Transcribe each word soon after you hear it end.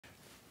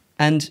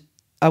And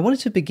I wanted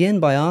to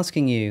begin by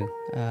asking you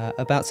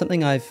about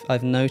something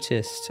I've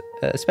noticed,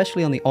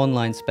 especially on the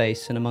online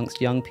space and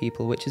amongst young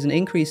people, which is an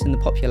increase in the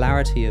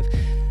popularity of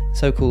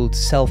so-called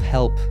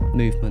self-help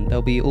movement.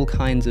 There'll be all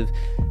kinds of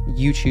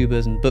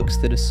YouTubers and books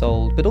that are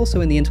sold, but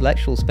also in the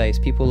intellectual space,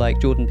 people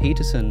like Jordan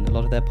Peterson, a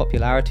lot of their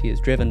popularity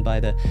is driven by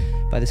the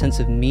sense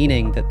of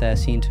meaning that they're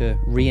seen to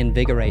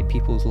reinvigorate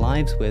people's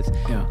lives with.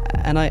 Yeah.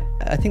 And I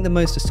think the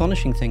most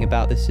astonishing thing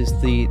about this is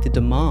the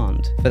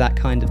demand for that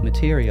kind of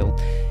material.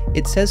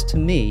 It says to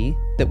me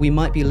that we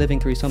might be living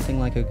through something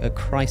like a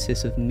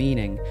crisis of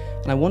meaning.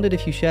 And I wondered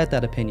if you shared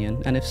that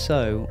opinion, and if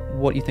so,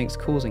 what you think's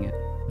causing it.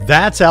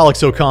 That's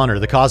Alex O'Connor,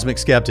 the Cosmic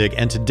Skeptic,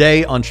 and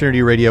today on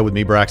Trinity Radio with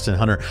me, Braxton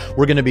Hunter,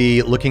 we're going to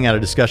be looking at a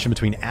discussion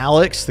between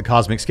Alex, the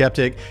Cosmic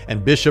Skeptic,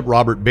 and Bishop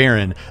Robert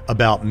Barron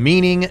about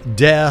meaning,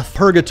 death,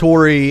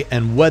 purgatory,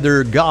 and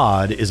whether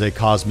God is a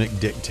cosmic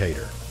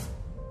dictator.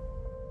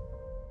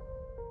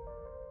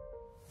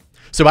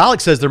 So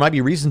Alex says there might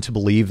be reason to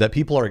believe that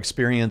people are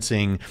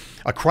experiencing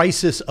a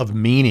crisis of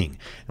meaning,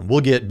 and we'll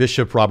get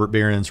Bishop Robert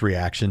Barron's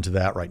reaction to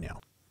that right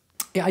now.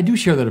 Yeah, I do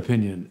share that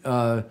opinion.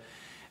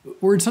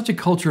 We're in such a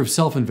culture of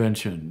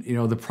self-invention. You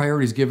know, the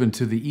priority is given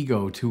to the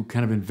ego to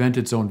kind of invent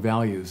its own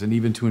values and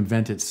even to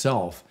invent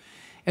itself.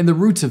 And the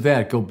roots of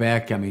that go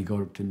back, I mean,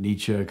 go to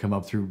Nietzsche, come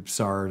up through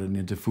Sartre and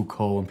into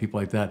Foucault and people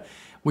like that,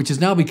 which has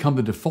now become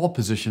the default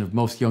position of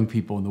most young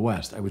people in the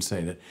West, I would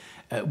say,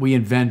 that we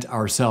invent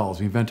ourselves,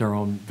 we invent our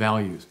own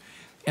values.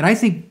 And I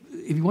think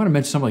if you want to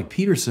mention someone like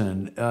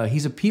Peterson,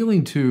 he's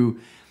appealing to,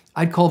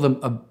 I'd call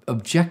them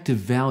objective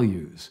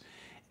values.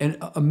 And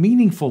a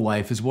meaningful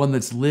life is one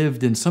that's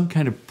lived in some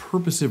kind of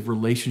purposive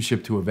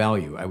relationship to a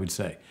value, I would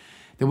say.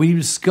 That when you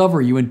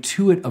discover, you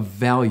intuit a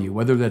value,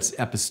 whether that's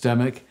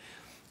epistemic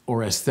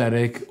or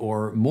aesthetic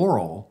or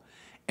moral,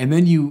 and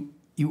then you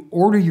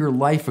order your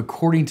life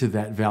according to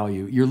that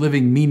value, you're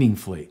living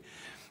meaningfully.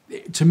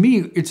 To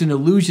me, it's an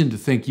illusion to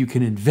think you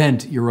can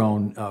invent your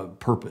own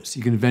purpose,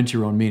 you can invent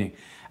your own meaning.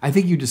 I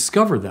think you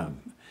discover them.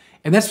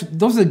 And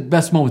those are the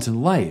best moments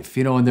in life,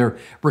 you know, and they're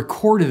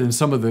recorded in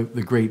some of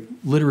the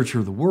great literature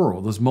of the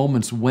world, those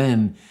moments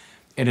when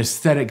an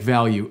aesthetic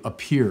value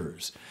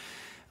appears,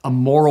 a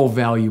moral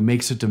value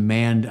makes a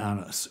demand on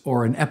us,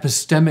 or an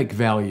epistemic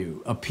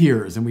value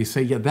appears, and we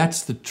say, yeah,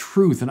 that's the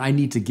truth, and I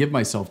need to give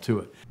myself to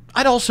it.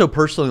 I'd also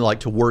personally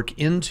like to work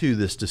into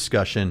this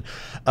discussion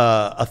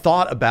a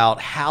thought about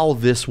how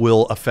this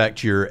will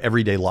affect your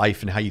everyday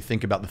life and how you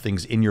think about the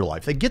things in your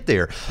life. They get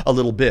there a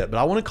little bit, but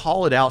I want to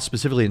call it out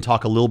specifically and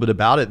talk a little bit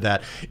about it,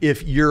 that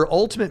if your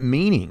ultimate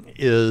meaning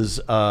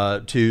is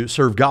to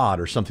serve God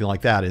or something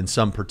like that in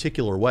some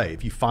particular way,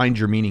 if you find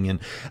your meaning in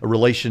a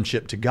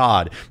relationship to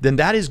God, then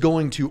that is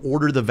going to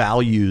order the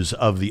values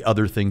of the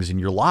other things in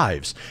your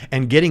lives.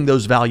 And getting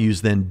those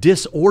values then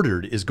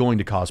disordered is going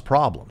to cause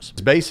problems.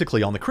 It's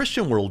basically on the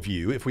Christian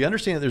worldview, if we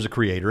understand that there's a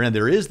creator and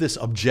there is this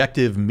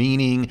objective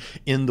meaning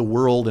in the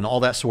world and all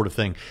that sort of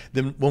thing,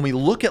 then when we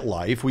look at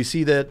life, we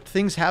see that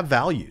things have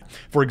value.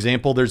 For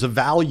example, there's a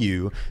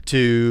value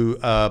to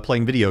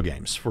playing video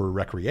games for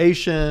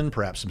recreation,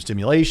 perhaps some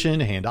stimulation,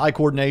 hand-eye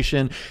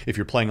coordination. If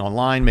you're playing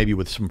online, maybe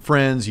with some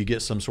friends, you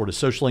get some sort of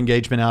social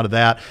engagement out of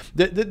that.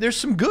 There's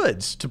some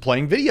goods to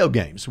playing video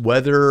games,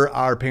 whether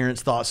our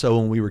parents thought so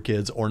when we were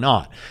kids or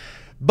not.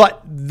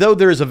 But though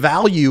there is a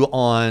value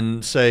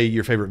on, say,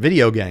 your favorite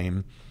video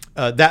game,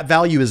 that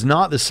value is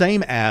not the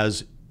same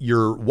as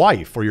your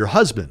wife or your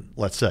husband,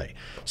 let's say.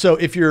 So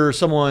if you're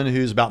someone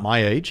who's about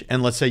my age,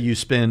 and let's say you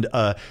spend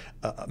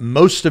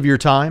most of your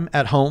time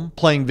at home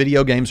playing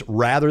video games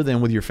rather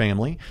than with your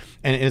family,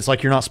 and it's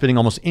like you're not spending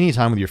almost any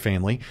time with your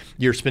family,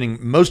 you're spending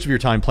most of your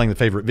time playing the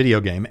favorite video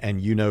game,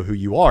 and you know who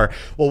you are.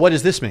 Well, what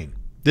does this mean?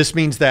 This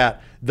means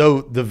that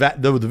though the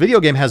video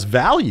game has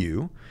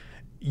value,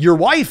 your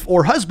wife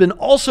or husband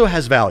also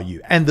has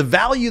value, and the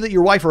value that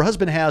your wife or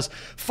husband has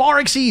far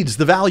exceeds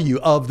the value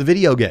of the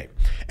video game.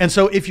 And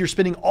so if you're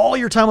spending all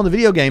your time on the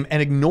video game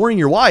and ignoring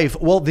your wife,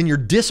 well, then you're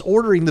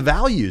disordering the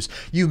values.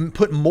 You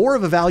put more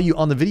of a value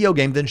on the video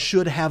game than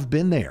should have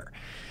been there.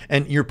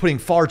 And you're putting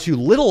far too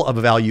little of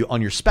a value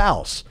on your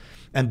spouse.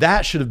 And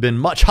that should have been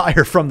much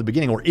higher from the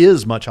beginning, or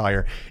is much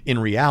higher in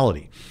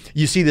reality.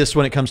 You see this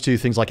when it comes to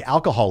things like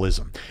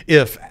alcoholism.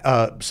 If,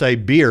 say,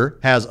 beer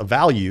has a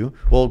value,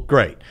 well,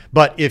 great.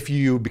 But if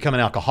you become an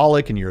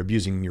alcoholic and you're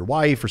abusing your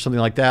wife or something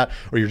like that,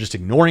 or you're just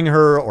ignoring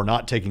her or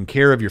not taking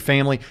care of your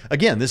family,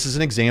 again, this is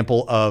an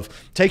example of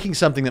taking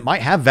something that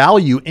might have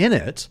value in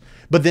it,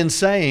 but then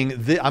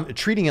saying, I'm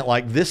treating it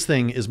like this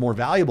thing is more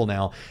valuable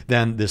now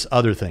than this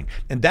other thing.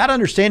 And that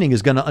understanding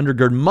is going to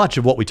undergird much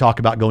of what we talk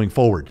about going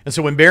forward. And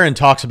so when Barron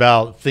talks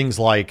about things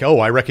like, oh,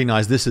 I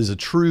recognize this is a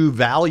true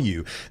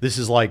value, this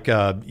is like,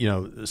 you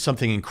know,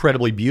 something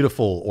incredibly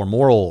beautiful or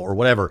moral or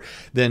whatever,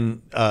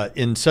 then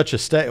in such a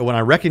state, when I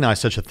recognize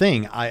such a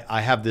thing,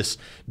 I have this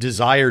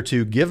desire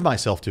to give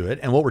myself to it.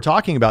 And what we're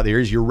talking about there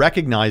is you're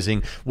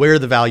recognizing where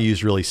the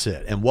values really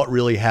sit and what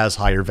really has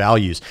higher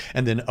values,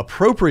 and then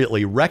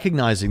appropriately recognizing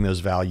recognizing those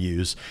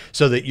values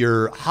so that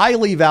you're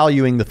highly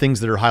valuing the things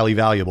that are highly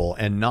valuable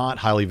and not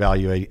highly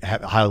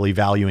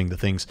valuing the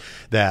things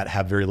that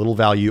have very little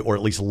value, or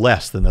at least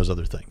less than those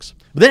other things.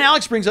 But then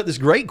Alex brings up this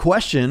great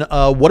question.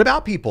 What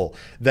about people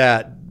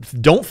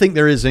that don't think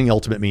there is any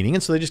ultimate meaning,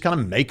 and so they just kind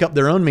of make up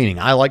their own meaning?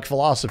 I like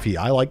philosophy.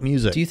 I like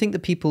music. Do you think the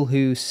people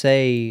who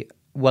say,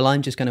 well,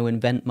 I'm just going to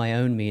invent my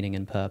own meaning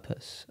and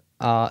purpose,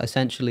 are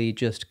essentially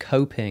just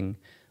coping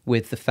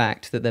with the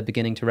fact that they're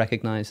beginning to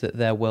recognize that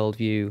their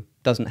worldview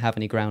doesn't have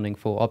any grounding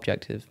for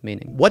objective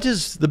meaning? What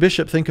does the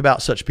bishop think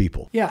about such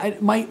people? Yeah,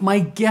 my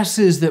guess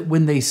is that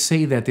when they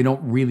say that, they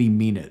don't really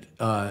mean it.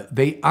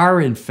 They are,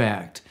 in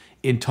fact,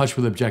 in touch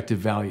with objective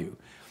value.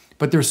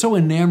 But they're so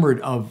enamored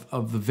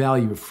of the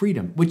value of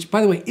freedom, which,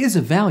 by the way, is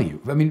a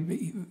value. I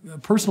mean,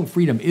 personal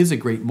freedom is a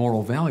great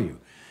moral value.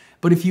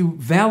 But if you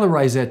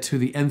valorize that to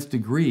the nth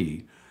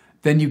degree,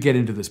 then you get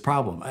into this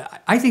problem.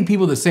 I think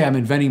people that say I'm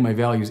inventing my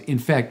values, in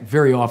fact,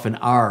 very often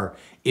are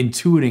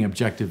intuiting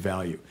objective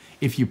value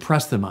if you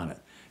press them on it.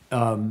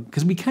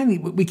 Because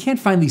we can't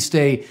finally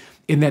stay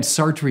in that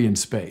Sartrean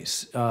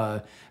space.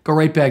 Go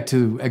right back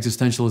to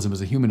existentialism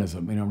as a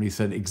humanism, when he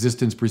said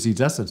existence precedes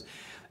essence.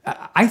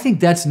 I think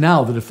that's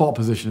now the default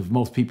position of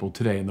most people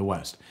today in the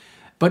West.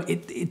 But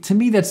to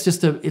me, that's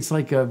just it's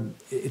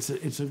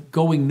a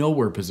going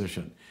nowhere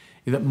position,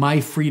 that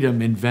my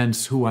freedom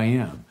invents who I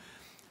am.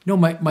 No,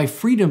 my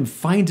freedom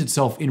finds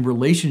itself in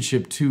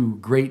relationship to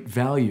great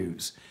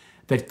values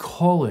that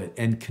call it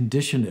and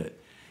condition it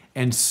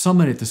and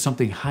summon it to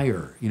something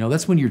higher.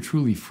 That's when you're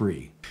truly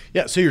free.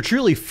 Yeah, so you're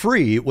truly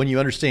free when you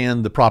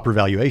understand the proper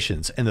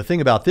valuations. And the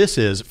thing about this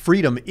is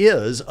freedom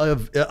is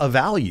a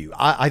value.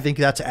 I think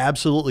that's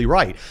absolutely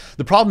right.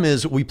 The problem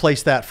is we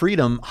place that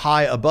freedom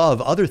high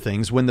above other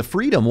things when the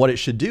freedom, what it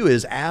should do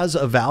is as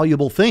a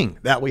valuable thing,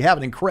 that we have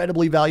an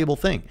incredibly valuable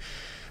thing.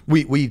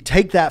 We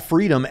take that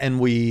freedom and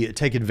we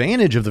take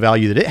advantage of the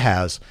value that it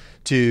has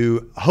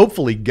to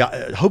hopefully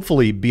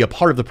be a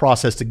part of the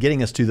process to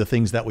getting us to the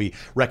things that we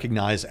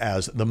recognize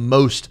as the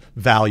most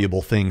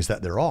valuable things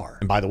that there are.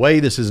 And by the way,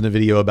 this isn't a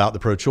video about the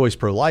pro-choice,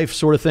 pro-life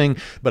sort of thing,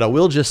 but I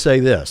will just say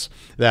this,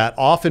 that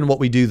often what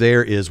we do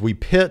there is we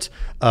pit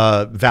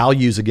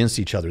values against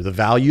each other, the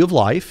value of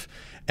life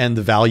and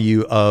the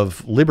value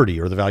of liberty,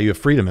 or the value of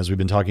freedom, as we've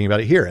been talking about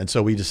it here. And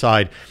so we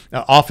decide,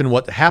 often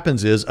what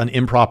happens is an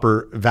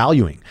improper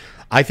valuing.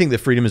 I think that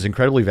freedom is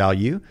incredibly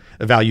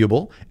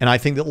valuable, and I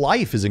think that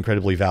life is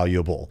incredibly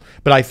valuable.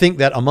 But I think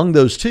that among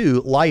those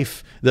two,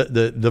 life,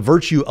 the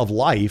virtue of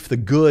life, the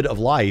good of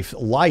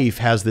life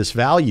has this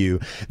value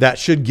that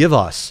should give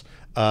us,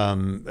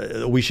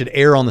 we should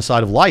err on the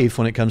side of life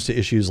when it comes to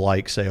issues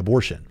like, say,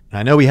 abortion. And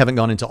I know we haven't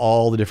gone into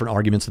all the different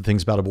arguments and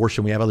things about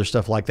abortion. We have other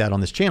stuff like that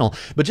on this channel.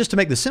 But just to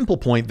make the simple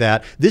point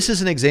that this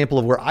is an example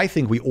of where I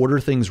think we order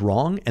things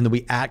wrong and that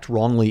we act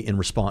wrongly in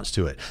response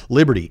to it.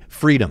 Liberty,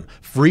 freedom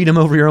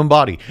over your own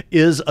body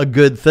is a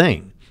good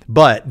thing.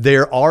 But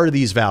there are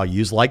these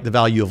values, like the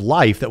value of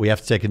life, that we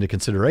have to take into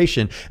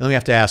consideration. And we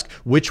have to ask,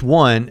 which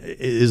one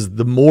is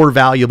the more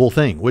valuable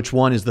thing? Which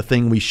one is the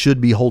thing we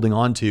should be holding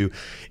on to,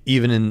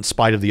 even in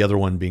spite of the other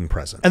one being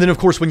present? And then, of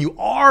course, when you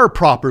are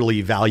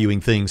properly valuing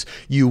things,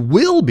 you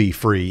will be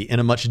free in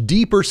a much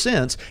deeper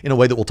sense, in a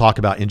way that we'll talk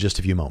about in just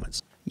a few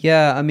moments.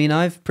 Yeah, I mean,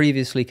 I've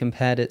previously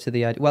compared it to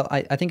the idea. Well,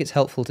 I think it's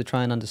helpful to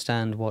try and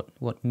understand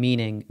what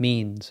meaning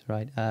means,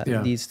 right?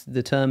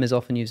 The term is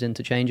often used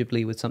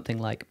interchangeably with something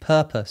like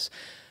purpose.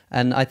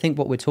 And I think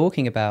what we're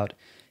talking about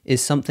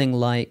is something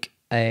like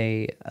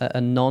a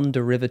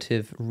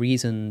non-derivative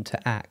reason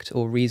to act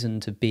or reason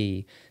to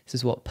be. This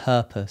is what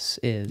purpose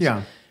is.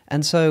 Yeah.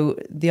 And so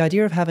the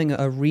idea of having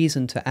a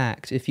reason to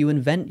act, if you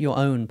invent your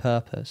own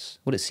purpose,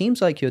 what it seems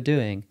like you're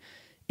doing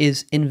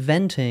is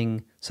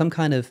inventing some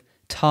kind of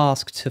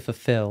task to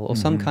fulfill or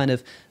some kind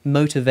of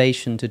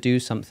motivation to do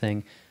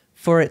something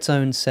for its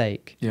own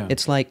sake. Yeah.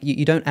 It's like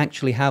you don't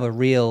actually have a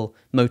real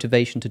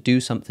motivation to do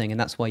something, and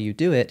that's why you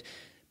do it.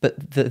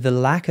 But the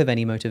lack of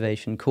any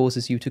motivation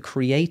causes you to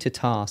create a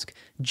task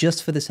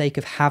just for the sake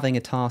of having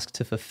a task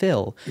to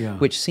fulfill,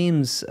 which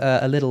seems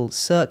a little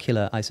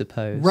circular, I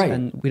suppose. Right.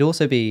 And we'd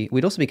also be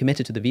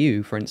committed to the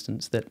view, for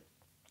instance, that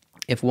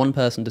if one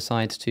person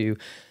decides to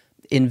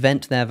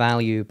invent their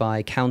value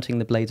by counting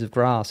the blades of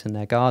grass in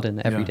their garden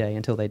every day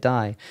until they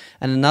die,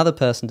 and another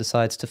person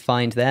decides to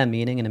find their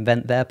meaning and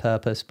invent their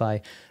purpose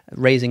by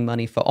raising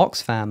money for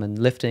Oxfam and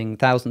lifting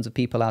thousands of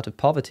people out of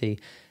poverty,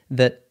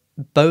 that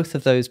both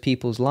of those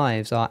people's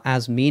lives are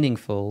as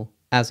meaningful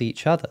as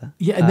each other.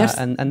 Yeah,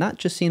 and that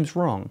just seems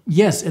wrong.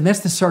 Yes, and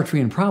that's the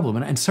Sartrean problem.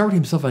 And Sartre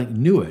himself, I think,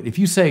 knew it. If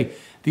you say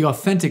the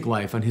authentic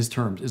life on his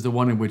terms is the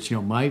one in which,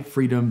 my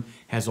freedom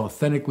has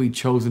authentically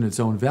chosen its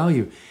own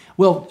value.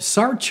 Well,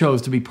 Sartre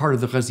chose to be part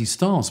of the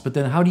resistance, but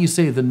then how do you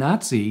say the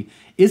Nazi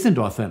isn't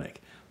authentic?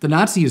 The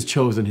Nazi has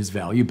chosen his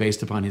value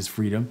based upon his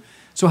freedom.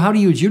 So how do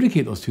you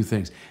adjudicate those two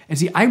things? And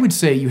see, I would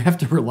say you have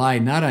to rely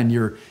not on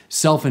your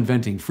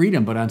self-inventing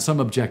freedom, but on some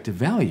objective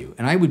value.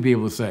 And I would be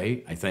able to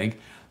say, I think,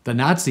 the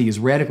Nazi is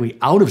radically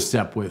out of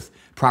step with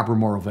proper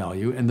moral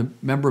value, and the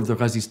member of the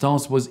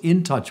resistance was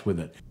in touch with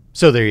it.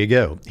 So there you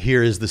go.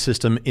 Here is the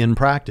system in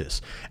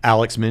practice.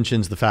 Alex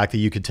mentions the fact that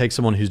you could take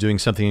someone who's doing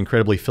something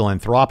incredibly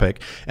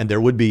philanthropic and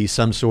there would be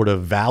some sort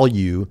of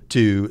value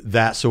to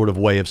that sort of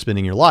way of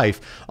spending your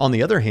life. On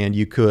the other hand,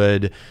 you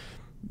could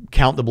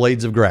count the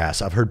blades of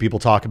grass. I've heard people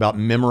talk about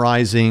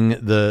memorizing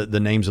the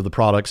names of the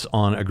products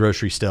on a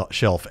grocery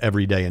shelf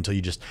every day until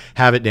you just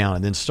have it down,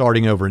 and then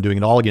starting over and doing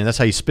it all again. That's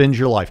how you spend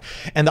your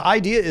life. And the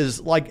idea is,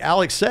 like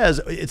Alex says,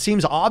 it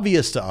seems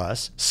obvious to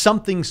us.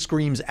 Something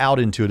screams out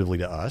intuitively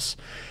to us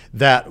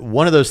that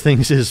one of those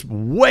things is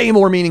way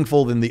more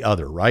meaningful than the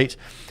other, right?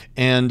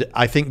 And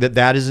I think that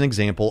that is an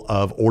example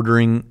of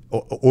ordering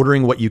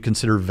what you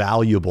consider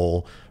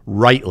valuable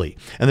rightly.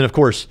 And then, of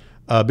course,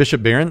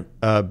 Bishop Barron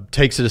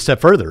takes it a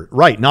step further.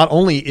 Right. Not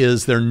only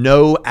is there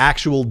no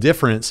actual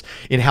difference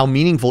in how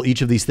meaningful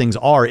each of these things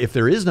are if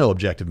there is no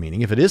objective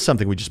meaning, if it is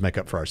something we just make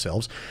up for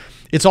ourselves,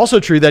 it's also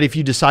true that if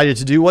you decided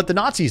to do what the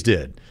Nazis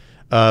did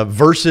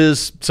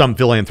versus some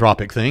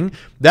philanthropic thing,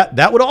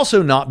 that would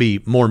also not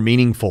be more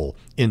meaningful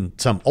in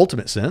some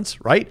ultimate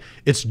sense, right?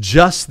 It's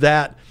just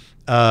that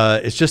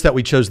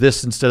we chose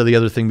this instead of the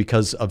other thing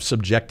because of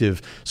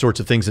subjective sorts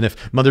of things. And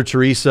if Mother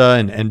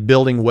Teresa and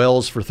building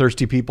wells for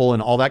thirsty people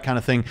and all that kind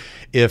of thing,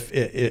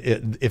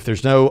 if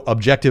there's no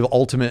objective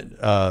ultimate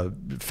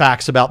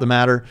facts about the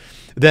matter,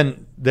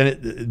 then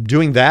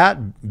doing that,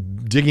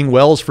 digging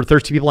wells for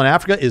thirsty people in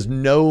Africa, is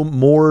no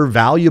more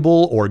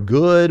valuable or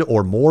good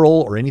or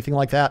moral or anything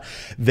like that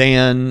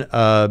than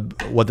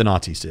what the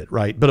Nazis did,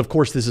 right? But of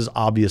course, this is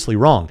obviously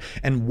wrong.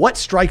 And what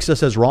strikes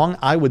us as wrong,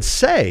 I would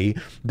say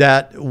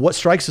that what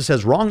strikes us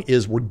as wrong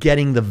is we're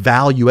getting the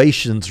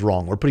valuations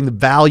wrong. We're putting the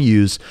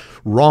values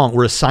wrong.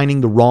 We're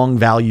assigning the wrong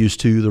values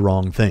to the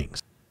wrong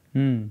things.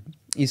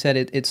 You said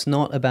it's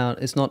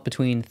not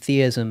between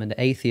theism and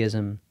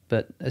atheism,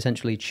 but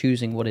essentially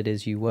choosing what it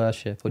is you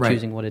worship, or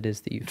choosing what it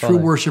is that you follow.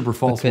 True worship or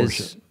false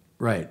worship.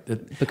 Right.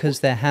 Because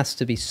there has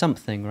to be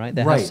something, right?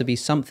 There has to be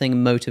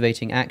something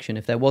motivating action.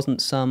 If there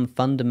wasn't some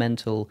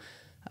fundamental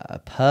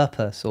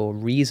purpose or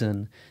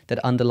reason that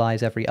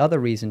underlies every other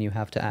reason you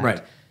have to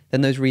act,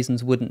 then those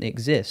reasons wouldn't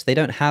exist. They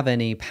don't have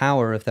any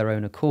power of their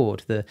own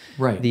accord.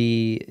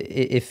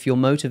 If you're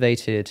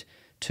motivated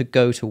to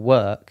go to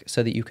work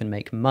so that you can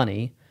make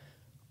money,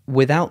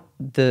 without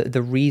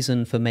the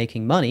reason for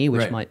making money,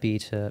 which might be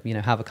to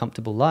have a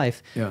comfortable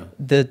life,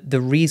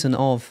 the reason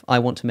of I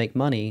want to make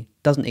money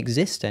doesn't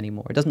exist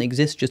anymore. It doesn't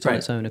exist just on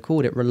its own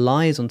accord. It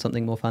relies on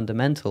something more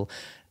fundamental,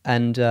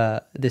 and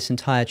this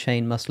entire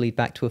chain must lead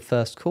back to a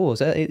first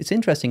cause. It's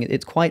interesting.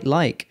 It's quite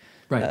like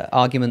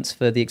arguments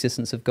for the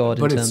existence of God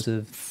in terms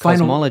of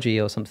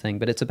cosmology or something,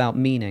 but it's about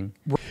meaning.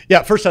 Yeah,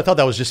 at first I thought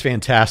that was just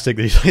fantastic.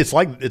 It's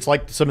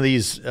like some of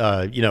these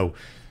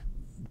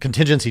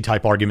contingency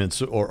type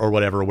arguments or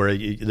whatever, where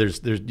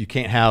you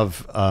can't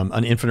have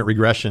an infinite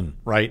regression,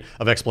 right,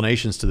 of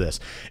explanations to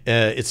this.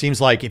 It seems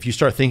like if you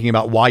start thinking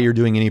about why you're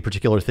doing any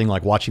particular thing,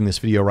 like watching this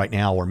video right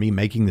now or me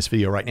making this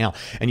video right now,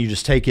 and you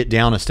just take it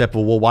down a step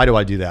of, well, why do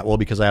I do that? Well,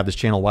 because I have this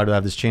channel. Why do I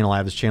have this channel? I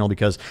have this channel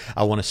because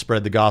I want to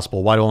spread the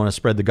gospel. Why do I want to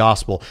spread the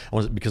gospel?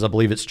 Because I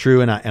believe it's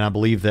true, and I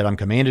believe that I'm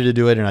commanded to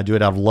do it, and I do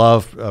it out of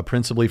love,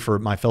 principally for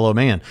my fellow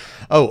man.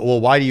 Oh, well,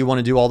 why do you want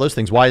to do all those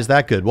things? Why is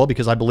that good? Well,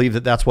 because I believe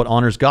that that's what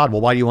honors God. Well,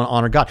 why do you want to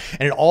honor God?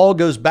 And it all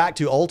goes back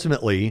to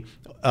ultimately,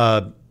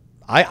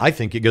 I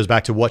think it goes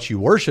back to what you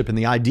worship. And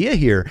the idea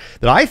here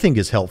that I think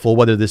is helpful,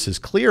 whether this is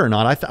clear or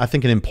not, I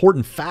think an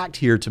important fact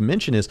here to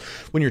mention is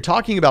when you're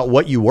talking about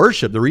what you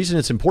worship, the reason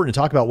it's important to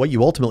talk about what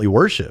you ultimately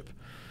worship,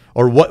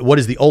 or what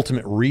is the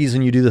ultimate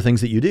reason you do the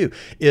things that you do,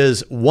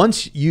 is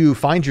once you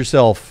find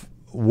yourself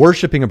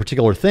worshiping a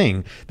particular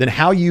thing, then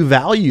how you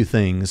value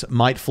things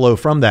might flow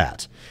from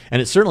that.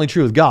 And it's certainly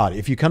true with God.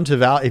 If you come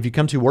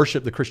to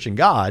worship the Christian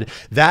God,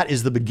 that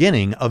is the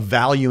beginning of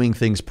valuing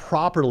things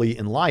properly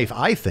in life,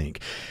 I think.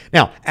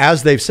 Now,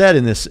 as they've said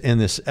in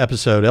this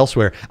episode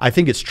elsewhere, I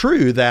think it's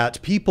true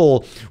that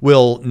people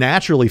will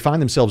naturally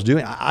find themselves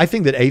doing. I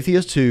think that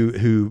atheists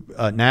who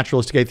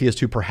naturalistic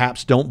atheists who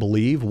perhaps don't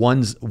believe,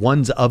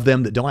 ones of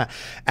them that don't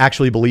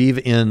actually believe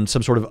in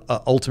some sort of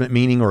ultimate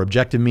meaning or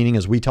objective meaning,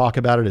 as we talk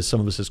about it, as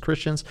some of us as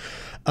Christians,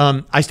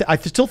 I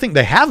still think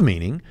they have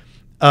meaning.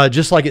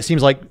 Just like it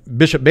seems like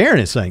Bishop Barron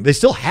is saying, they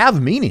still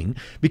have meaning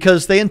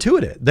because they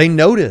intuit it. They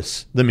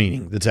notice the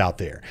meaning that's out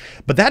there.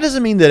 But that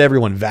doesn't mean that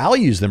everyone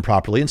values them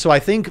properly. And so I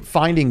think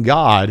finding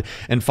God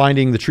and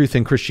finding the truth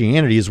in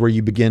Christianity is where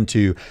you begin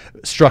to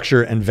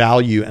structure and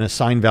value and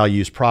assign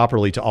values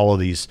properly to all of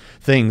these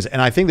things. And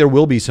I think there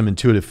will be some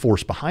intuitive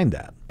force behind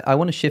that. I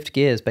want to shift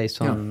gears based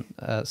on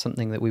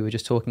something that we were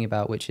just talking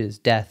about, which is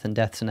death and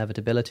death's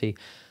inevitability.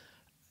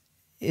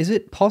 Is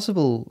it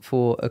possible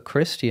for a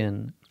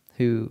Christian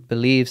who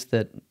believes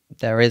that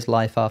there is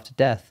life after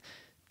death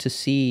to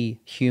see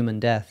human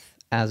death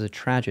as a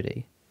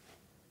tragedy?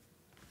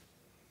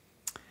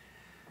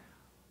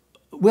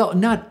 Well,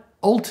 not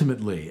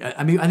ultimately.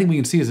 I mean, I think we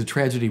can see it as a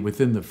tragedy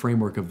within the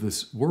framework of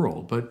this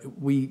world, but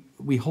we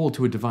hold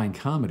to a divine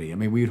comedy. I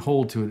mean, we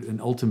hold to an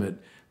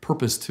ultimate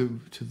purpose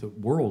to the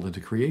world and to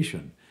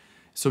creation.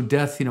 So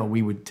death,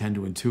 we would tend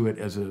to intuit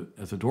as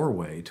a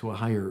doorway to a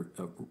higher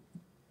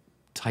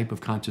type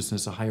of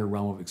consciousness, a higher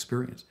realm of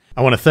experience.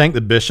 I want to thank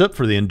the bishop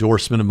for the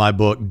endorsement of my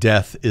book,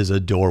 Death is a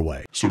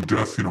Doorway. So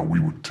death, we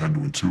would tend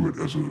to intuit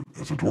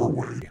as a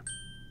doorway.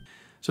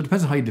 So it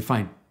depends on how you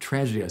define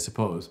tragedy, I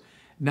suppose.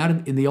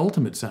 Not in the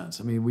ultimate sense.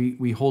 I mean,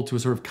 we hold to a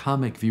sort of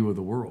comic view of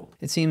the world.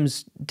 It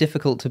seems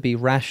difficult to be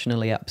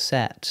rationally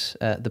upset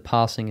at the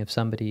passing of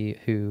somebody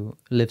who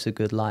lives a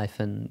good life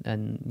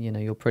and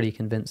you're pretty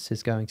convinced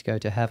is going to go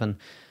to heaven.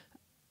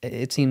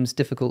 It seems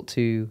difficult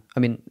to,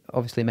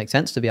 obviously it makes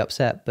sense to be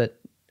upset, but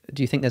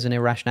do you think there's an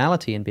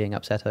irrationality in being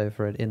upset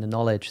over it, in the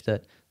knowledge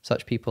that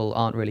such people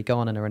aren't really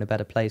gone and are in a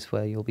better place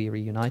where you'll be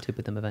reunited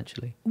with them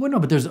eventually? Well, no,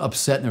 but there's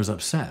upset and there's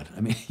upset.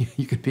 I mean,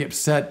 you could be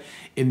upset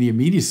in the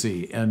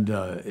immediacy and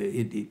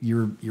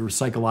your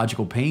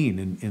psychological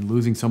pain in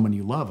losing someone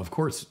you love. Of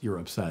course, you're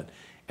upset.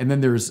 And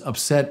then there's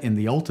upset in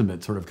the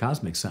ultimate sort of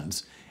cosmic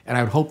sense. And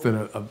I would hope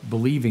that a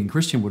believing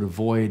Christian would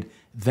avoid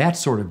that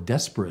sort of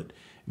desperate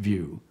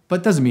view. But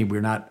it doesn't mean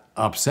we're not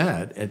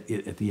upset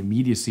at the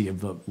immediacy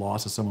of the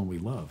loss of someone we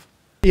love.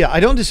 Yeah,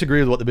 I don't disagree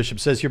with what the bishop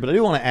says here, but I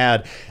do want to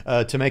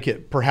add, to make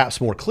it perhaps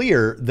more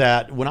clear,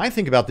 that when I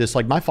think about this,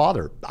 like my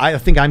father, I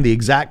think I'm the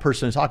exact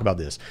person to talk about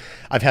this.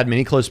 I've had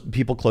many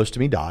people close to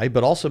me die,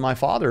 but also my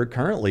father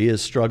currently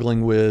is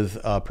struggling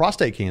with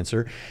prostate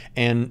cancer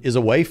and is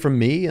away from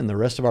me and the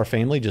rest of our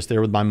family, just there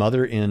with my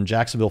mother in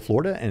Jacksonville,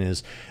 Florida, and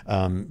is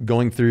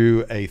going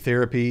through a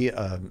therapy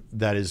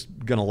that is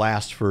going to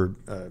last for,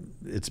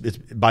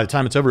 by the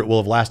time it's over, it will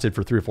have lasted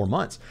for 3 or 4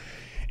 months.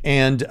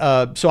 And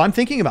so I'm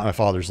thinking about my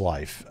father's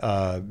life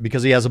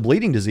because he has a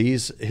bleeding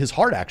disease. His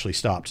heart actually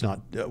stopped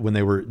when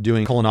they were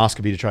doing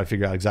colonoscopy to try to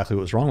figure out exactly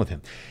what was wrong with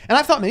him. And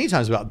I've thought many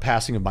times about the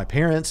passing of my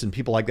parents and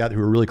people like that who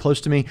are really close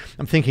to me.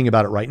 I'm thinking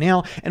about it right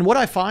now. And what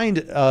I find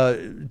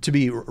to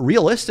be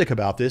realistic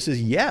about this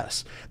is,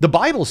 yes, the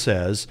Bible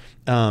says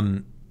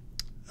in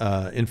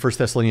 1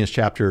 Thessalonians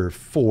chapter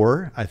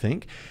 4, I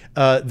think,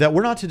 that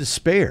we're not to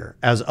despair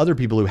as other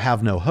people who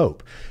have no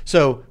hope.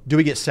 So do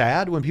we get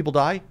sad when people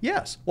die?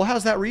 Yes. Well,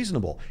 how's that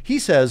reasonable? He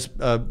says,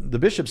 the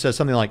bishop says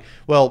something like,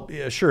 well,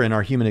 yeah, sure, in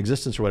our human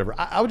existence or whatever.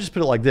 I would just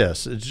put it like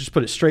this. Just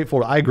put it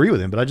straightforward. I agree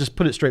with him, but I just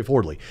put it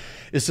straightforwardly.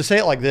 Is to say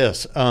it like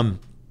this.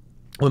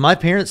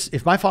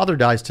 If my father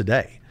dies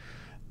today,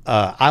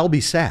 I'll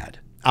be sad.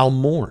 I'll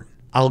mourn.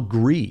 I'll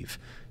grieve.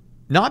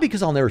 Not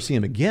because I'll never see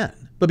him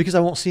again, but because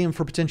I won't see him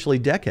for potentially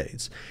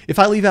decades. If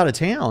I leave out of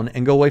town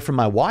and go away from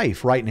my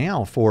wife right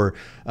now for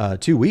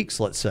 2 weeks,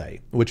 let's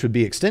say, which would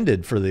be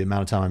extended for the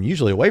amount of time I'm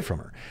usually away from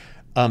her,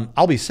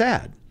 I'll be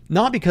sad.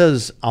 Not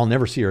because I'll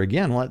never see her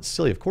again. Well, that's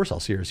silly. Of course I'll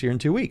see her in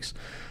 2 weeks.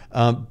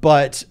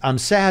 But I'm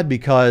sad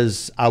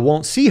because I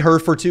won't see her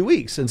for 2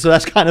 weeks. And so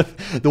that's kind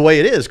of the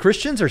way it is.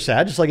 Christians are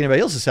sad, just like anybody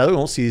else is sad. We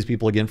won't see these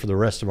people again for the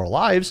rest of our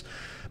lives.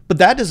 But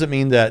that doesn't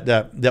mean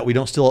that we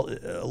don't still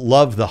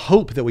love the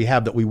hope that we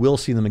have that we will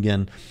see them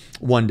again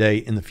one day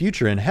in the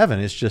future in heaven.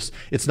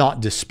 It's not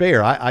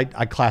despair.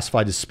 I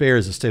classify despair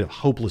as a state of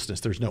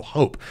hopelessness. There's no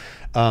hope.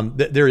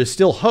 There is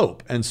still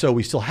hope. And so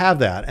we still have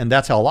that. And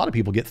that's how a lot of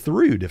people get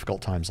through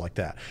difficult times like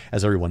that,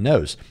 as everyone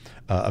knows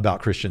about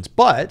Christians.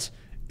 But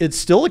it's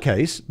still the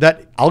case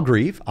that I'll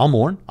grieve, I'll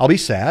mourn, I'll be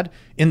sad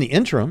in the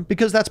interim,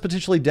 because that's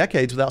potentially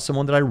decades without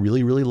someone that I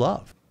really, really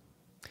love.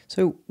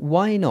 So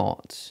why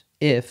not,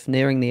 if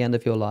nearing the end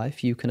of your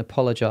life you can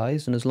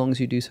apologize, and as long as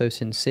you do so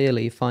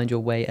sincerely, find your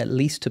way at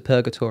least to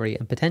purgatory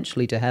and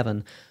potentially to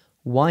heaven,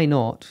 why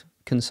not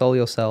console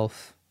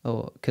yourself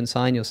or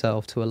consign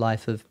yourself to a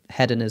life of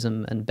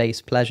hedonism and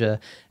base pleasure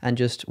and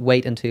just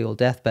wait until your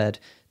deathbed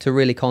to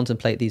really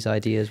contemplate these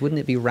ideas? Wouldn't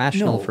it be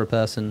rational for a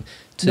person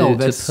to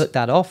put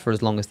that off for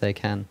as long as they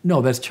can?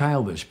 No, that's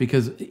childish,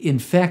 because in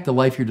fact the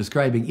life you're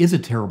describing is a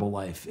terrible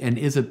life and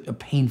is a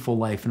painful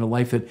life, and a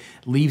life that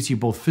leaves you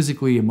both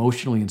physically,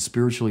 emotionally, and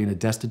spiritually in a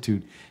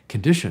destitute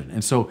condition.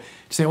 And so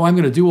to say, oh, I'm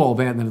going to do all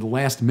that and then at the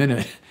last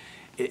minute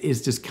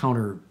is just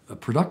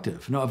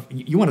counterproductive. No, if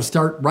you want to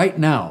start right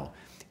now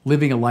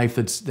living a life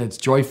that's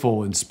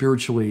joyful and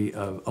spiritually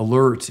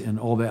alert and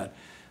all that.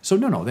 So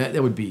no,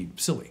 that would be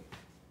silly.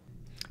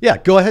 Yeah,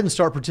 go ahead and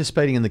start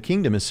participating in the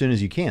kingdom as soon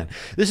as you can.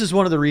 This is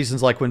one of the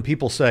reasons, like when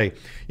people say,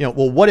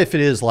 well, what if it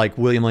is like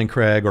William Lane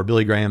Craig or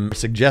Billy Graham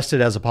suggested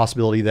as a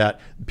possibility that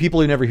people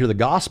who never hear the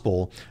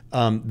gospel,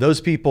 those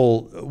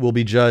people will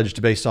be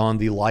judged based on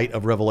the light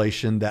of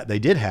revelation that they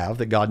did have,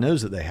 that God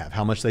knows that they have,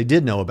 how much they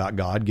did know about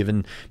God,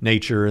 given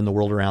nature and the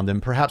world around them.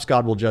 Perhaps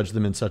God will judge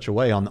them in such a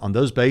way on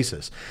those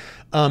bases.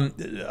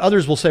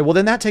 Others will say, well,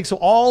 then that takes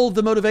all of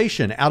the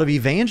motivation out of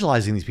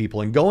evangelizing these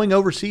people and going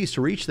overseas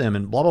to reach them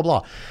and blah, blah,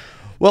 blah.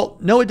 Well,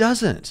 no, it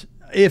doesn't.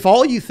 If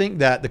all you think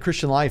that the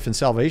Christian life and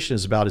salvation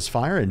is about is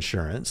fire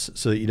insurance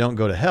so that you don't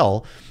go to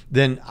hell,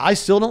 then I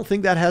still don't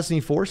think that has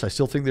any force. I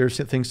still think there's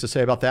things to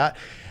say about that.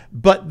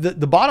 But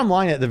the bottom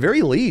line, at the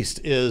very least,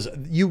 is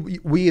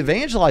we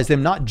evangelize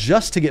them not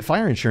just to get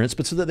fire insurance,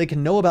 but so that they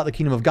can know about the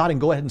kingdom of God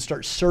and go ahead and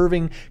start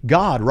serving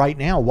God right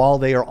now while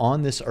they are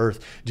on this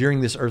earth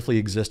during this earthly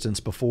existence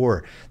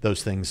before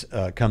those things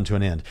come to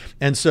an end.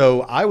 And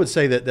so I would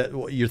say that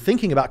you're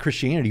thinking about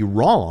Christianity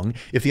wrong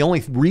if the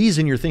only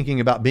reason you're thinking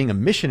about being a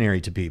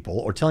missionary to people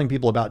or telling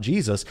people about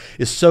Jesus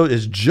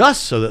is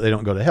just so that they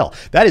don't go to hell.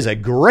 That is a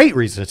great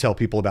reason to tell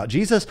people about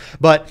Jesus,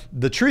 but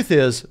the truth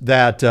is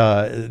that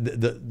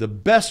the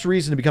best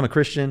reason to become a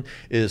Christian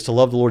is to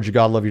love the Lord your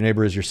God, love your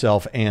neighbor as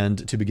yourself,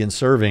 and to begin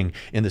serving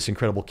in this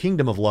incredible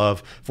kingdom of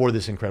love for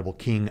this incredible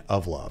King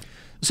of love.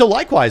 So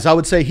likewise, I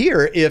would say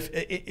here, if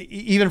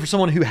even for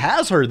someone who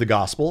has heard the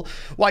gospel,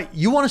 why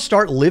you want to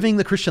start living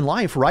the Christian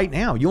life right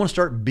now. You want to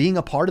start being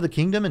a part of the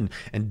kingdom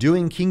and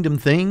doing kingdom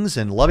things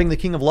and loving the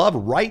King of love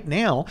right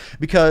now,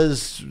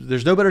 because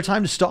there's no better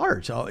time to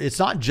start. It's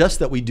not just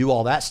that we do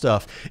all that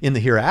stuff in the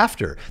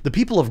hereafter. The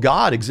people of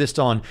God exist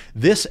on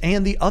this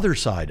and the other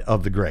side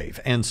of the grave.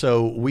 And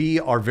so we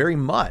are very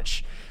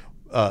much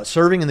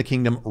serving in the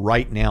kingdom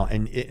right now.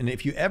 And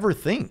if you ever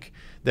think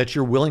that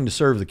you're willing to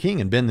serve the king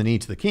and bend the knee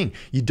to the king,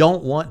 you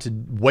don't want to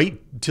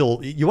wait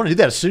till you want to do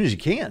that as soon as you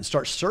can.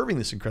 Start serving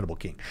this incredible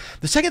king.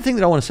 The second thing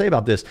that I want to say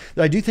about this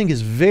that I do think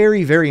is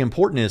very, very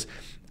important is,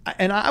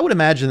 and I would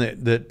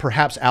imagine that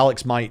perhaps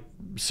Alex might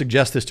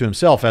suggest this to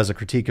himself as a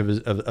critique of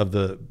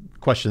the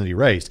question that he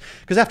raised,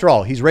 because after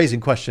all, he's raising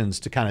questions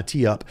to kind of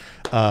tee up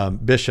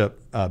Bishop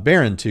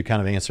Barron to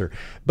kind of answer.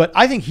 But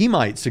I think he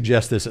might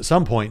suggest this at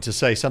some point to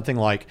say something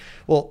like,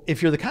 well,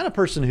 if you're the kind of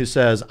person who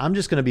says, I'm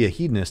just going to be a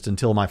hedonist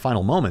until my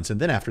final moments,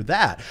 and then after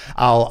that,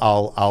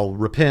 I'll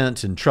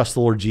repent and trust the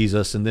Lord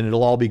Jesus, and then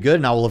it'll all be good,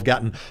 and I will have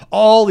gotten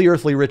all the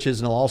earthly riches,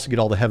 and I'll also get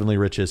all the heavenly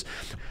riches.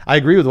 I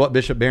agree with what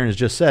Bishop Barron has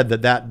just said,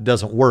 that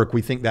doesn't work.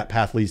 We think that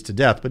path leads to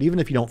death. But even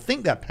if you don't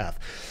think that path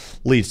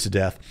leads to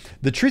death,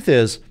 the truth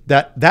is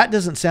that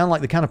doesn't sound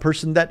like the kind of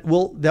person that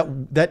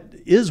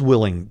is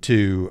willing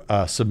to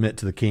submit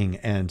to the king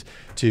and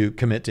to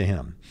commit to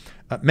him.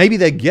 Maybe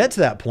they get to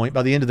that point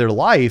by the end of their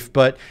life,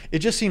 but it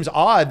just seems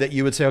odd that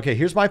you would say, okay,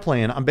 here's my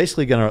plan. I'm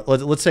basically going to,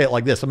 let's say it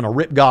like this. I'm going to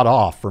rip God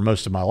off for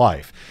most of my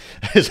life.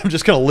 I'm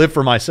just going to live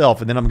for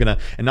myself, and then I'm going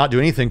to, and not do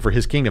anything for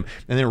his kingdom.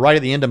 And then right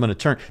at the end, I'm going to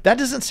turn. That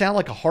doesn't sound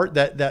like a heart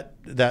that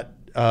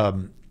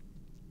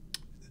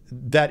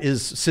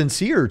is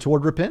sincere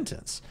toward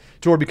repentance,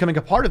 toward becoming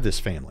a part of this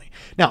family.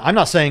 Now, I'm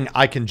not saying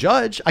I can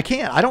judge. I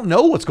can't. I don't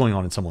know what's going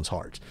on in someone's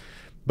heart.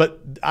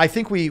 But I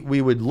think we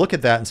would look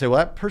at that and say, well,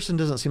 that person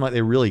doesn't seem like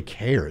they really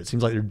care. It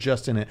seems like they're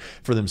just in it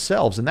for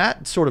themselves. And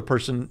that sort of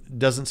person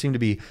doesn't seem to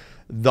be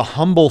the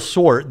humble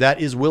sort that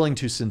is willing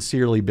to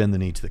sincerely bend the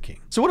knee to the king.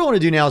 So what I want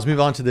to do now is move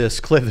on to this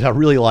clip that I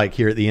really like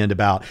here at the end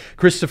about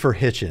Christopher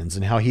Hitchens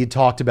and how he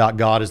talked about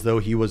God as though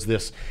he was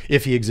this,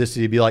 if he existed,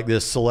 he'd be like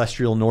this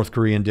celestial North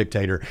Korean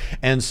dictator.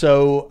 And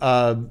so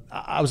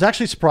I was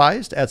actually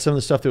surprised at some of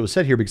the stuff that was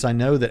said here, because I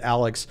know that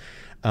Alex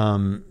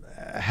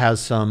has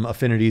some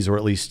affinities, or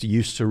at least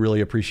used to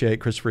really appreciate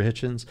Christopher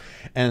Hitchens.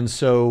 And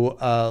so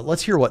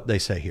let's hear what they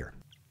say here.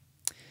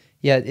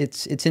 Yeah,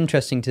 it's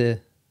interesting to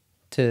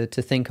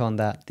think on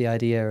that, the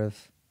idea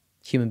of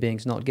human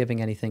beings not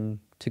giving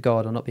anything to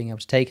God or not being able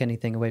to take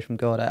anything away from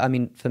God. I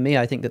mean, for me,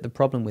 I think that the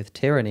problem with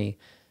tyranny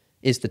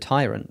is the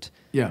tyrant.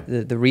 Yeah.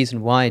 The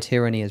reason why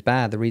tyranny is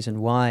bad, the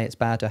reason why it's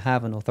bad to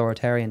have an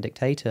authoritarian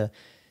dictator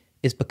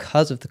is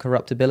because of the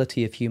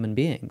corruptibility of human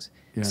beings.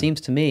 Yeah. It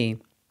seems to me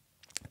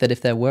that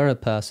if there were a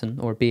person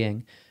or a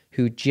being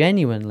who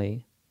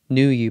genuinely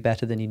knew you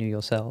better than you knew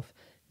yourself,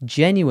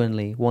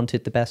 genuinely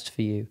wanted the best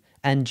for you,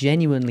 and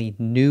genuinely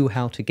knew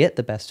how to get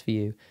the best for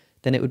you,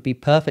 then it would be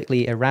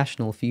perfectly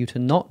irrational for you to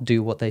not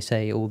do what they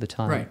say all the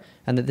time. Right.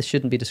 And that this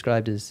shouldn't be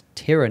described as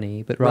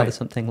tyranny, but rather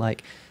something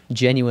like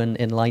genuine,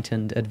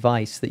 enlightened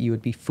advice that you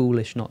would be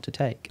foolish not to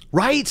take.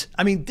 Right?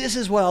 I mean, this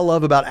is what I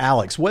love about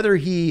Alex. Whether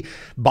he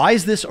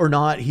buys this or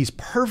not, he's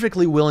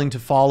perfectly willing to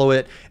follow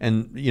it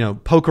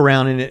and, poke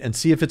around in it and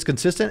see if it's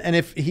consistent. And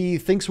if he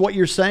thinks what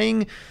you're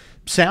saying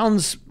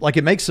sounds like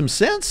it makes some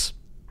sense,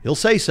 he'll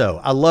say so.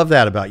 I love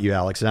that about you,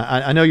 Alex. And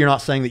I know you're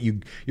not saying that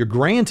you're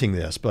granting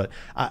this, but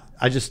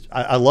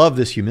I love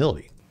this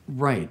humility.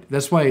 Right.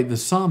 That's why the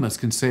psalmist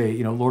can say,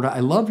 Lord, I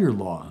love your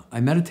law.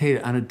 I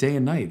meditate on it day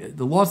and night.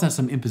 The law is not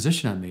some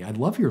imposition on me. I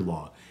love your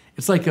law.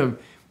 It's like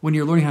when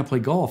you're learning how to play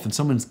golf and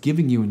someone's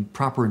giving you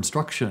proper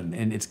instruction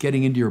and it's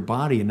getting into your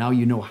body and now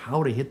you know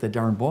how to hit the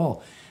darn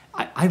ball.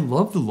 I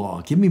love the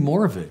law. Give me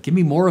more of it. Give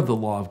me more of the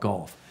law of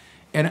golf.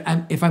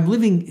 And if I'm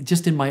living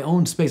just in my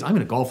own space, I'm going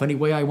to golf any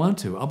way I want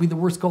to. I'll be the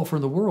worst golfer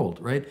in the world,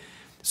 right?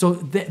 So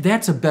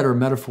that's a better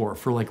metaphor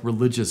for like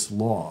religious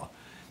law.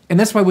 And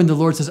that's why when the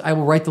Lord says, I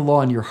will write the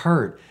law in your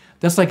heart,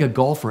 that's like a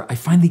golfer. I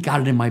finally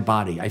got it in my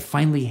body. I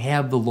finally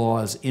have the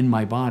laws in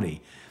my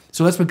body.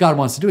 So that's what God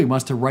wants to do. He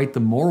wants to write the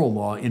moral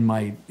law in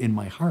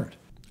my heart.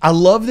 I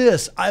love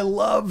this. I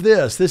love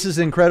this. This is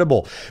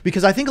incredible,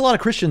 because I think a lot of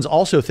Christians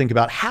also think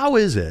about how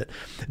is it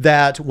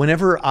that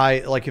whenever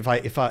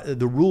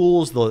the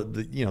rules,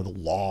 the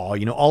law,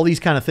 all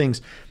these kind of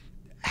things,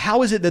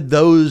 how is it that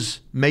those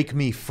make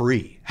me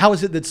free? How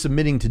is it that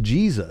submitting to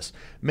Jesus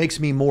makes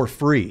me more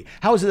free?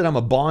 How is it that I'm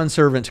a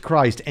bondservant to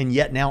Christ and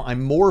yet now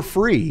I'm more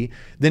free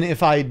than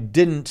if I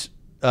didn't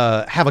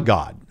have a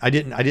God? I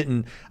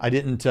didn't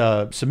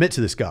submit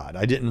to this God.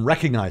 I didn't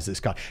recognize this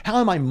God. How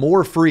am I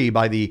more free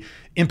by the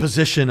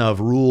imposition of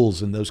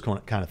rules and those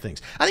kind of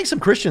things? I think some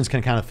Christians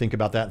can kind of think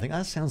about that and think,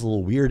 that sounds a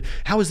little weird.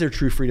 How is there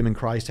true freedom in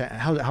Christ?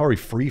 How are we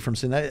free from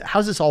sin? How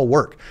does this all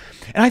work?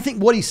 And I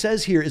think what he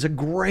says here is a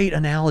great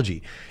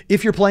analogy.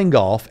 If you're playing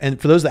golf,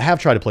 and for those that have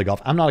tried to play golf,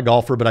 I'm not a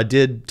golfer, but I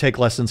did take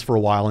lessons for a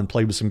while and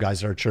played with some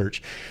guys at our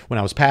church when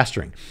I was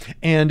pastoring.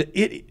 And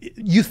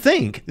you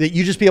think that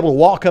you just be able to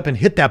walk up and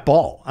hit that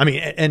ball. I mean,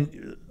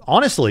 and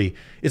honestly,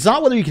 it's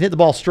not whether you can hit the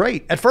ball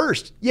straight. At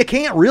first, you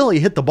can't really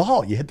hit the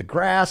ball. You hit the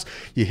grass,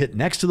 you hit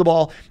next to the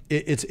ball.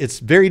 It's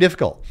very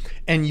difficult.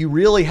 And you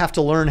really have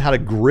to learn how to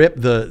grip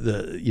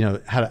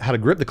how to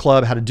grip the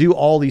club, how to do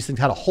all these things,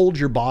 how to hold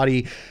your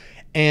body.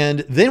 And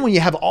then when you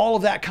have all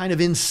of that kind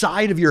of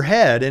inside of your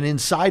head and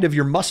inside of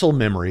your muscle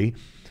memory,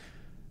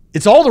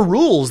 it's all the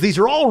rules. These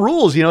are all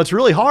rules. It's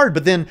really hard.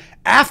 But then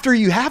after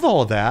you have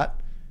all of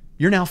that,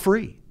 you're now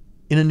free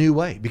in a new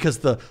way, because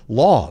the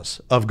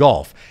laws of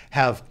golf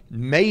have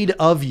made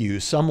of you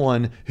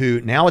someone who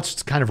now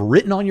it's kind of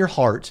written on your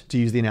heart, to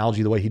use the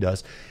analogy the way he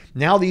does.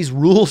 Now these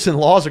rules and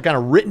laws are kind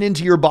of written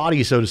into your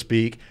body, so to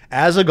speak,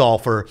 as a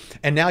golfer.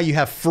 And now you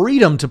have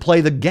freedom to play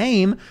the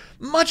game,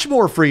 much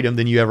more freedom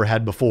than you ever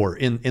had before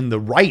in the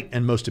right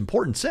and most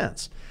important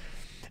sense.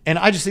 And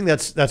I just think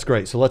that's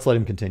great. So let's let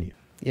him continue.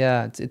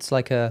 Yeah, it's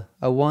like a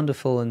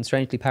wonderful and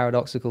strangely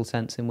paradoxical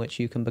sense in which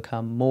you can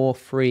become more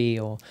free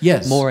or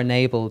more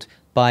enabled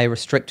by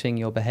restricting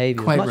your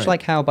behavior. Much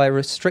like how by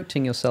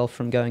restricting yourself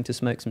from going to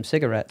smoke some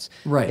cigarettes,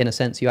 in a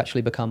sense, you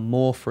actually become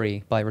more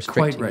free by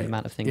restricting the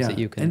amount of things that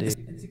you can do.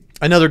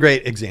 Another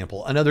great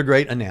example, another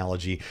great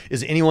analogy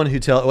is anyone who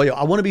tells, well,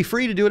 I want to be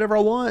free to do whatever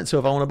I want. So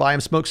if I want to buy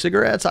and smoke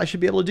cigarettes, I should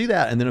be able to do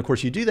that. And then, of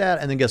course, you do that.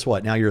 And then guess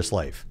what? Now you're a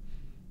slave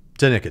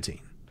to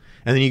nicotine.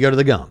 And then you go to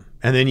the gum.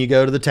 And then you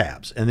go to the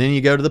tabs, and then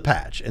you go to the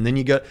patch, and then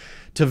you go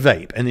to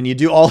vape, and then you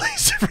do all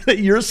these different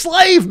things. You're a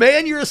slave,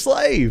 man. You're a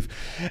slave.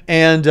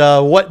 And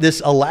what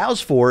this allows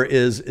for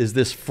is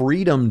this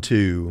freedom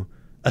to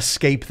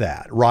escape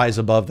that, rise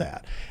above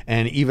that.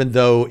 And even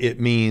though it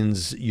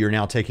means you're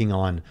now taking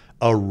on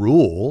a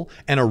rule,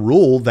 and a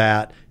rule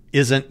that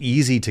isn't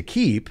easy to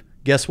keep,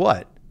 guess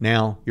what?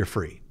 Now you're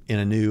free in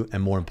a new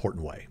and more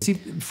important way. See,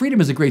 freedom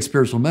is a great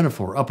spiritual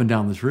metaphor up and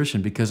down the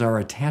tradition, because our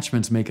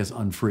attachments make us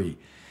unfree.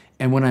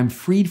 And when I'm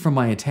freed from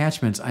my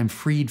attachments, I'm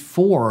freed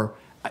for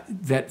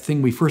that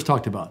thing we first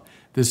talked about.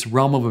 This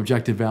realm of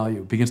objective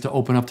value begins to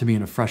open up to me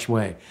in a fresh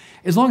way.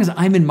 As long as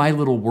I'm in my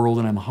little world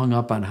and I'm hung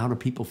up on how do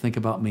people think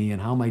about me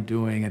and how am I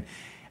doing, and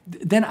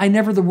then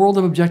the world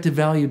of objective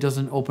value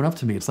doesn't open up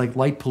to me. It's like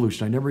light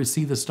pollution. I never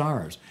see the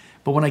stars.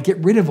 But when I get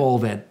rid of all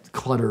that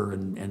clutter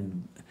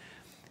and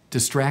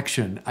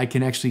distraction, I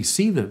can actually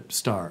see the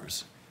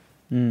stars.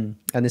 And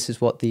this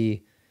is what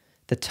the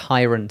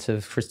tyrant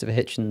of Christopher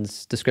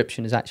Hitchens'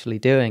 description is actually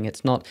doing.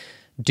 It's not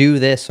do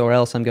this or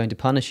else I'm going to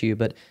punish you,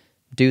 but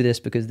do this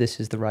because this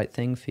is the right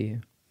thing for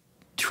you.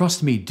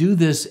 Trust me, do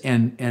this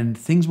and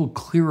things will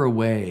clear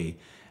away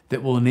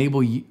that will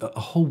enable you,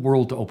 a whole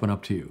world to open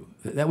up to you.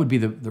 That would be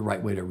the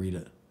right way to read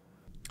it.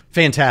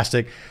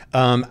 Fantastic.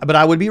 But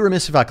I would be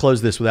remiss if I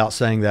closed this without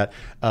saying that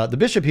the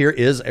bishop here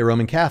is a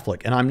Roman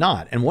Catholic, and I'm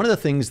not. And one of the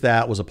things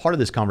that was a part of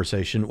this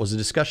conversation was a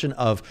discussion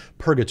of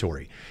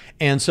purgatory.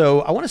 And so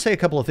I want to say a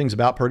couple of things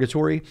about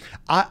purgatory.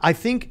 I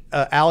think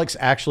Alex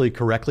actually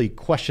correctly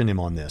questioned him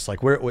on this.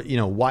 Like,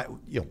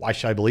 why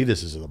should I believe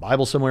this? Is it the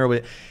Bible somewhere?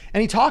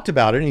 And he talked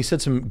about it, and he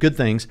said some good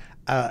things.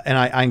 And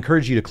I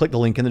encourage you to click the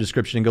link in the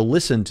description and go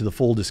listen to the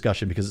full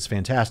discussion, because it's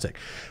fantastic.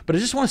 But I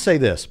just want to say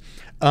this.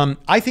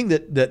 I think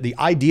that the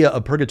idea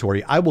of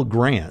purgatory, I will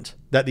grant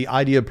that the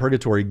idea of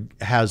purgatory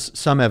has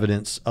some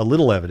evidence, a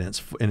little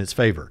evidence in its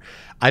favor.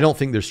 I don't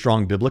think there's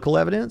strong biblical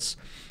evidence.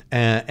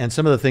 And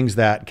some of the things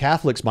that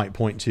Catholics might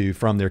point to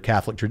from their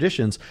Catholic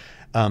traditions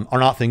are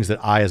not things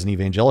that I, as an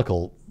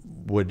evangelical,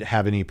 would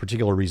have any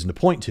particular reason to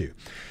point to.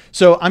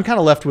 So I'm kind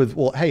of left with,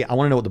 well, hey, I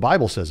want to know what the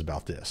Bible says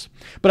about this.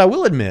 But I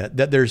will admit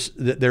that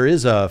there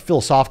is a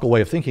philosophical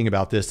way of thinking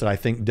about this that I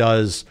think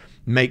does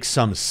make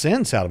some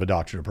sense out of a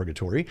doctrine of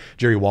purgatory.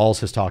 Jerry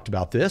Walls has talked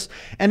about this.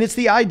 And it's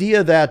the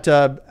idea that,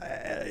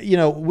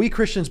 we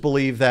Christians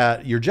believe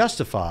that you're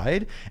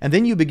justified, and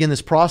then you begin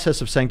this process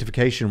of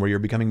sanctification where you're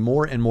becoming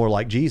more and more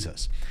like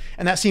Jesus.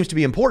 And that seems to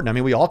be important. I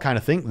mean, we all kind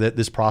of think that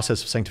this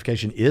process of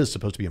sanctification is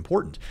supposed to be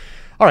important.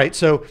 All right,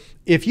 so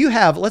if you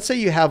have, let's say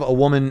you have a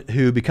woman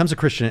who becomes a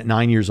Christian at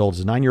 9 years old,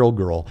 is a 9-year-old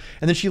girl,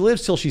 and then she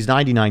lives till she's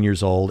 99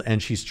 years old,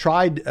 and she's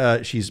tried,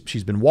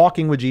 she's been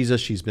walking with Jesus,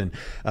 she's been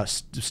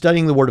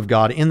studying the Word of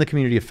God in the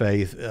community of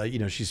faith,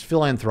 she's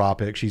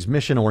philanthropic, she's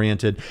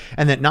mission-oriented,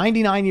 and at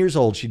 99 years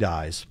old, she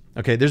dies.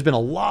 Okay, there's been a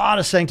lot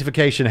of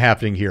sanctification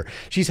happening here.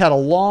 She's had a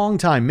long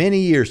time, many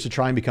years, to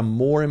try and become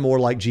more and more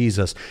like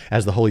Jesus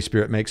as the Holy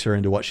Spirit makes her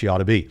into what she ought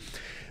to be.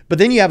 But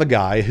then you have a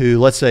guy who,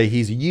 let's say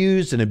he's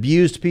used and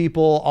abused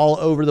people all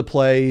over the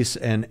place,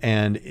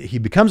 and he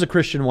becomes a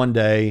Christian one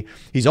day.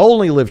 He's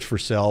only lived for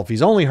self.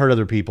 He's only hurt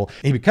other people.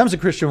 He becomes a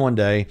Christian one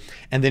day,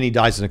 and then he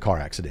dies in a car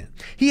accident.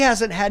 He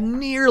hasn't had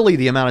nearly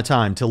the amount of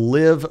time to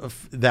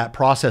live that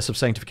process of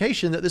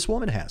sanctification that this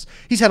woman has.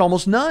 He's had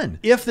almost none.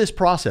 If this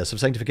process of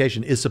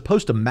sanctification is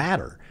supposed to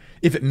matter,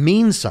 if it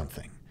means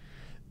something,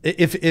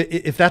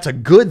 if that's a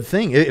good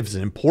thing, if it's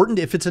important,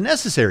 if it's a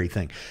necessary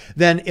thing,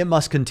 then it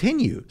must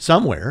continue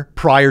somewhere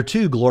prior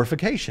to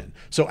glorification.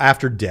 So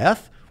after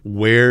death,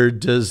 where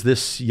does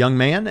this young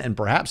man, and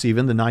perhaps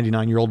even the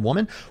 99-year-old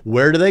woman,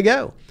 where do they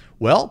go?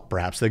 Well,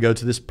 perhaps they go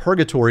to this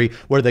purgatory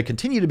where they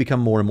continue to become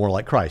more and more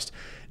like Christ.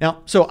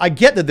 Now, so I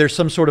get that there's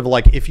some sort of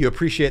like, if you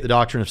appreciate the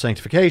doctrine of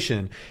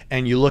sanctification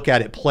and you look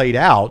at it played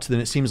out, then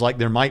it seems like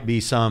there might be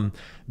some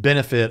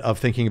benefit of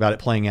thinking about it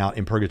playing out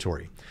in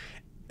purgatory.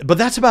 But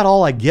that's about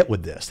all I get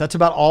with this. That's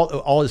about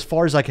all as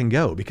far as I can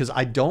go, because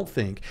I don't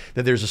think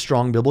that there's a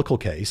strong biblical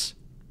case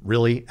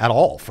really at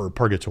all for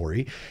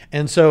purgatory.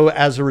 And so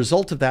as a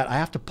result of that, I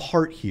have to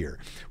part here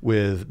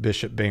with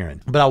Bishop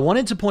Barron. But I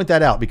wanted to point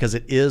that out because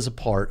it is a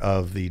part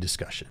of the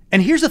discussion.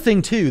 And here's the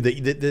thing too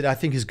that I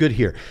think is good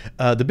here.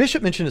 The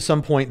bishop mentioned at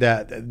some point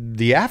that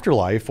the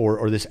afterlife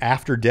or this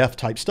after death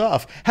type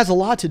stuff has a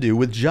lot to do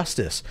with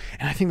justice.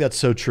 And I think that's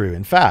so true.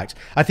 In fact,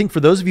 I think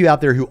for those of you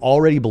out there who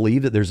already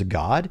believe that there's a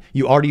God,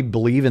 you already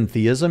believe in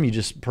theism, you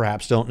just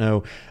perhaps don't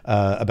know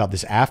about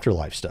this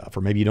afterlife stuff, or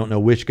maybe you don't know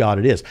which God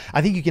it is.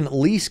 I think you can at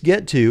least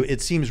get to,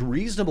 it seems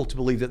reasonable to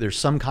believe that there's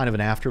some kind of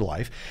an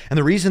afterlife. And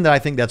the reason that I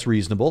think that's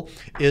reasonable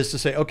is to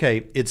say,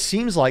 okay, it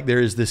seems like there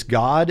is this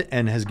God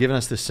and has given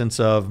us this sense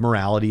of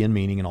morality and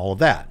meaning and all of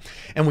that.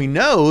 And we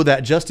know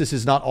that justice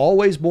is not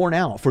always borne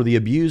out for the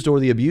abused or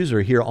the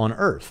abuser here on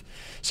earth.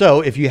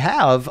 So if you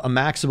have a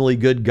maximally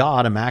good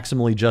God, a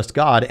maximally just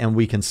God, and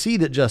we can see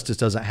that justice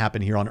doesn't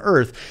happen here on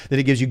earth, then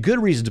it gives you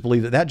good reason to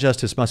believe that that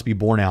justice must be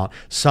borne out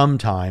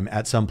sometime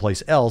at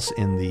someplace else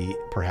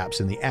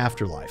perhaps in the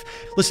afterlife.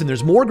 Listen,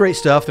 there's more great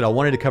stuff that I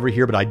wanted to cover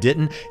here, but I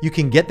didn't. You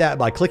can get that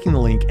by clicking the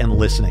link and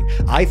listening.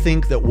 I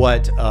think that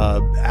what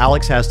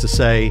Alex has to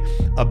say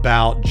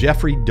about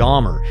Jeffrey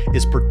Dahmer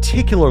is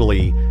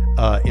particularly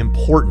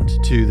important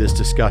to this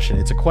discussion.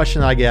 It's a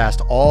question that I get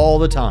asked all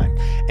the time.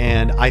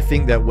 And I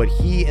think that what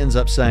he ends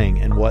up saying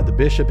and what the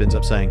bishop ends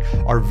up saying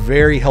are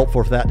very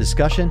helpful for that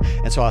discussion.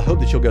 And so I hope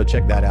that you'll go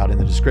check that out in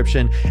the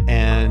description.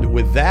 And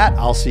with that,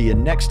 I'll see you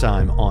next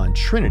time on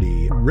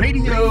Trinity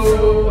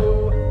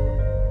Radio.